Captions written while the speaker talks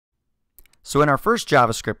So in our first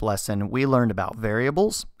JavaScript lesson, we learned about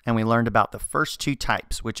variables and we learned about the first two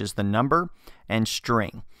types, which is the number and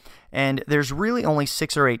string. And there's really only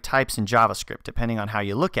 6 or 8 types in JavaScript, depending on how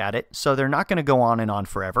you look at it, so they're not going to go on and on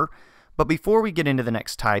forever. But before we get into the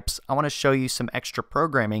next types, I want to show you some extra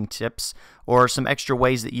programming tips or some extra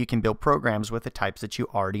ways that you can build programs with the types that you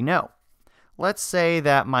already know. Let's say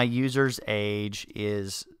that my user's age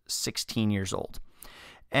is 16 years old.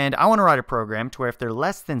 And I want to write a program to where if they're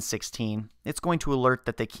less than 16, it's going to alert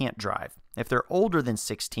that they can't drive. If they're older than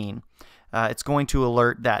 16, it's going to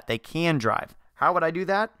alert that they can drive. How would I do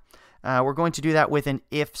that? We're going to do that with an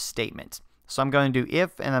if statement. So I'm going to do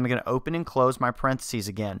if, and I'm going to open and close my parentheses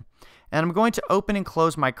again. And I'm going to open and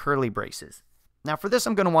close my curly braces. Now for this,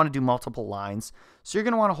 I'm going to want to do multiple lines. So you're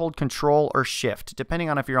going to want to hold Control or Shift, depending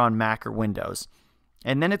on if you're on Mac or Windows.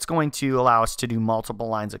 And then it's going to allow us to do multiple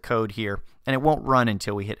lines of code here, and it won't run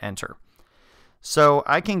until we hit enter. So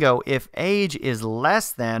I can go if age is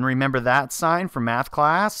less than, remember that sign from math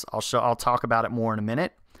class? I'll talk about it more in a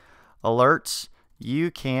minute. Alerts, you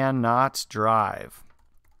cannot drive.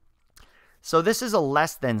 So this is a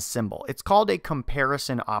less than symbol. It's called a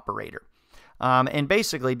comparison operator. And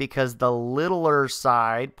basically because the littler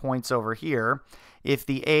side points over here, if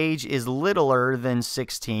the age is littler than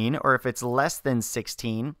 16, or if it's less than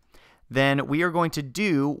 16, then we are going to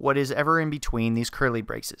do what is ever in between these curly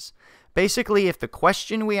braces. Basically, if the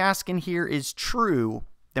question we ask in here is true,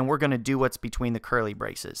 then we're going to do what's between the curly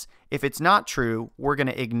braces. If it's not true, we're going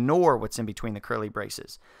to ignore what's in between the curly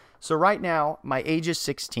braces. So right now, my age is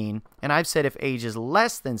 16, and I've said if age is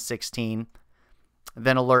less than 16,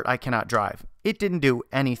 then alert I cannot drive. It didn't do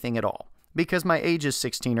anything at all, because my age is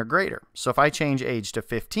 16 or greater. So if I change age to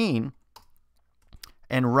 15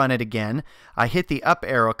 and run it again, I hit the up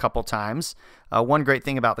arrow a couple times. One great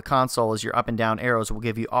thing about the console is your up and down arrows will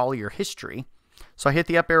give you all your history. So I hit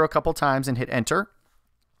the up arrow a couple times and hit enter.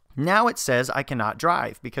 Now it says I cannot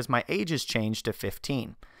drive because my age has changed to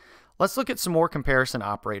 15. Let's look at some more comparison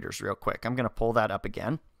operators real quick. I'm going to pull that up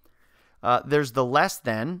again. There's the less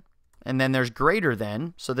than, and then there's greater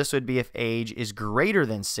than. So this would be if age is greater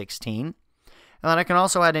than 16. And then I can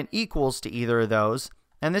also add an equals to either of those.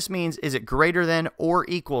 And this means is it greater than or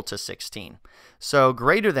equal to 16? So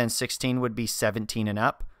greater than 16 would be 17 and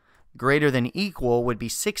up. Greater than equal would be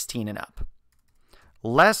 16 and up.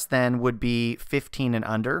 Less than would be 15 and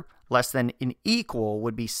under. Less than and equal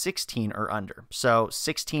would be 16 or under. So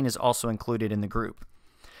 16 is also included in the group.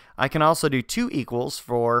 I can also do two equals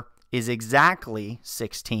for is exactly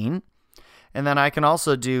 16. And then I can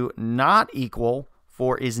also do not equal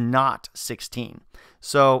for is not 16.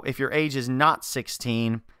 So if your age is not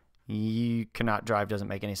 16, you cannot drive, doesn't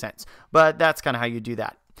make any sense. But that's kind of how you do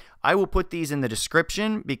that. I will put these in the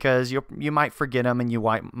description because you might forget them and you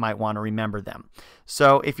might want to remember them.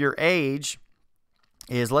 So if your age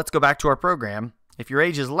is, let's go back to our program. If your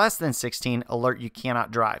age is less than 16, alert you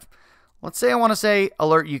cannot drive. Let's say I want to say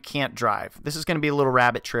alert you can't drive. This is going to be a little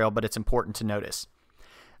rabbit trail, but it's important to notice.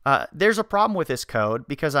 There's a problem with this code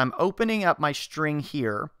because I'm opening up my string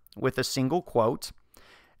here with a single quote,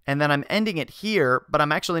 and then I'm ending it here, but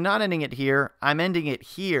I'm actually not ending it here. I'm ending it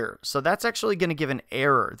here. So that's actually going to give an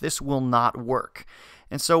error. This will not work.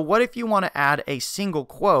 And so what if you want to add a single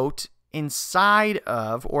quote inside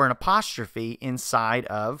of, or an apostrophe inside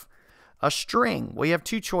of a string? Well, you have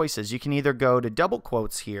two choices. You can either go to double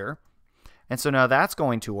quotes here, and so now that's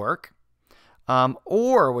going to work.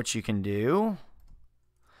 Or what you can do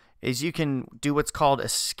is you can do what's called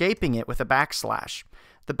escaping it with a backslash.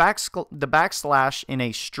 The backslash in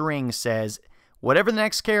a string says, whatever the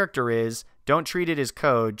next character is, don't treat it as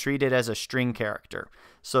code, treat it as a string character.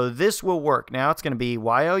 So this will work. Now it's going to be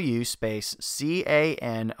YOU space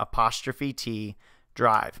CAN apostrophe T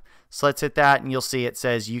drive. So let's hit that and you'll see it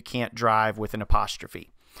says you can't drive with an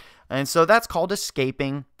apostrophe. And so that's called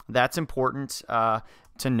escaping. That's important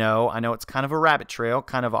to know. I know it's kind of a rabbit trail,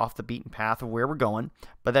 kind of off the beaten path of where we're going,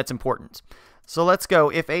 but that's important. So let's go.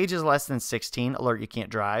 If age is less than 16, alert you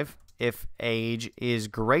can't drive. If age is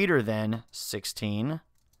greater than 16,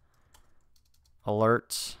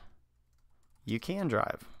 alert you can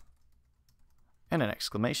drive. And an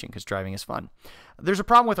exclamation because driving is fun. There's a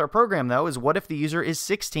problem with our program though, is what if the user is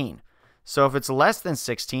 16? So if it's less than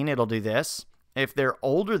 16, it'll do this. If they're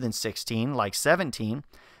older than 16, like 17,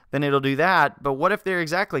 then it'll do that. But what if they're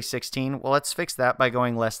exactly 16? Well, let's fix that by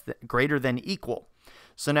going greater than equal.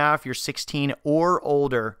 So now if you're 16 or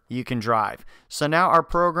older, you can drive. So now our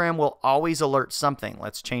program will always alert something.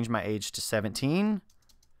 Let's change my age to 17.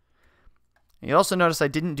 You also notice I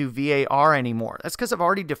didn't do VAR anymore. That's because I've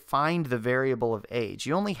already defined the variable of age.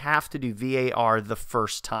 You only have to do VAR the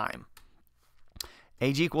first time.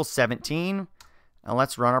 age equals 17. And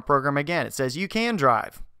let's run our program again. It says you can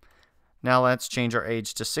drive. Now let's change our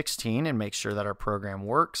age to 16 and make sure that our program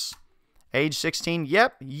works. Age 16,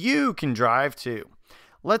 yep, you can drive too.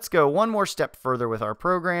 Let's go one more step further with our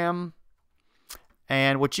program.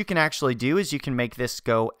 And what you can actually do is you can make this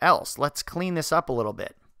go else. Let's clean this up a little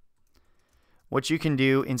bit. What you can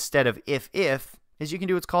do instead of if is you can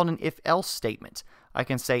do what's called an if-else statement. I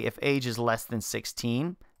can say if age is less than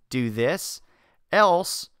 16, do this,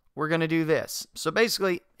 else we're going to do this. So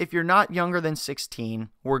basically, if you're not younger than 16,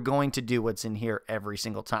 we're going to do what's in here every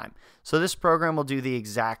single time. So this program will do the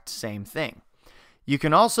exact same thing. You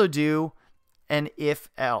can also do an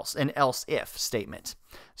if-else, an else-if statement.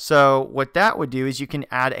 So what that would do is you can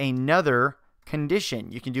add another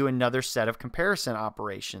condition. You can do another set of comparison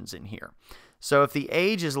operations in here. So if the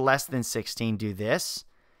age is less than 16, do this.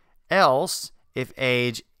 Else, if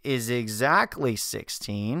age is exactly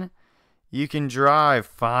 16, you can drive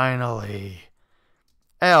finally.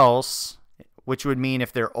 Else, which would mean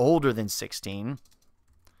if they're older than 16,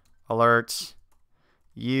 alert,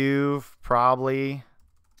 you've probably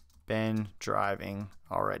been driving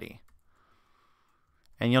already.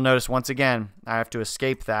 And you'll notice once again, I have to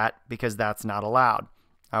escape that because that's not allowed.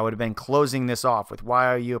 I would have been closing this off with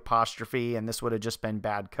YOU apostrophe, and this would have just been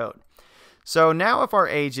bad code. So now if our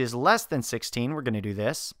age is less than 16, we're going to do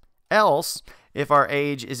this. Else, if our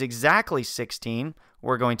age is exactly 16,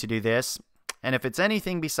 we're going to do this. And if it's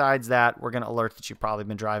anything besides that, we're going to alert that you've probably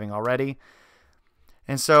been driving already.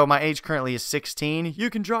 And so my age currently is 16. You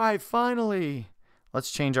can drive finally.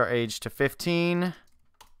 Let's change our age to 15.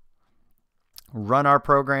 Run our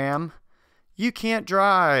program. You can't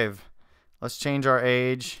drive. Let's change our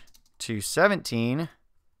age to 17.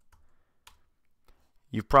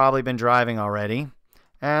 You've probably been driving already.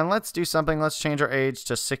 And let's do something. Let's change our age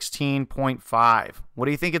to 16.5. What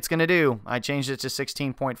do you think it's going to do? I changed it to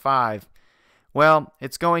 16.5. Well,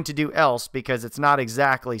 it's going to do else because it's not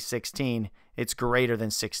exactly 16. It's greater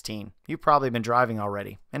than 16. You've probably been driving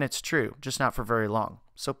already. And it's true, just not for very long.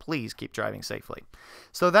 So please keep driving safely.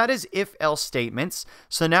 So that is if-else statements.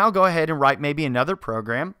 So now go ahead and write maybe another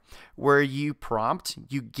program where you prompt,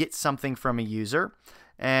 you get something from a user,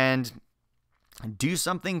 and do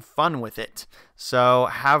something fun with it. So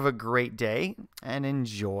have a great day and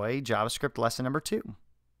enjoy JavaScript lesson number 2.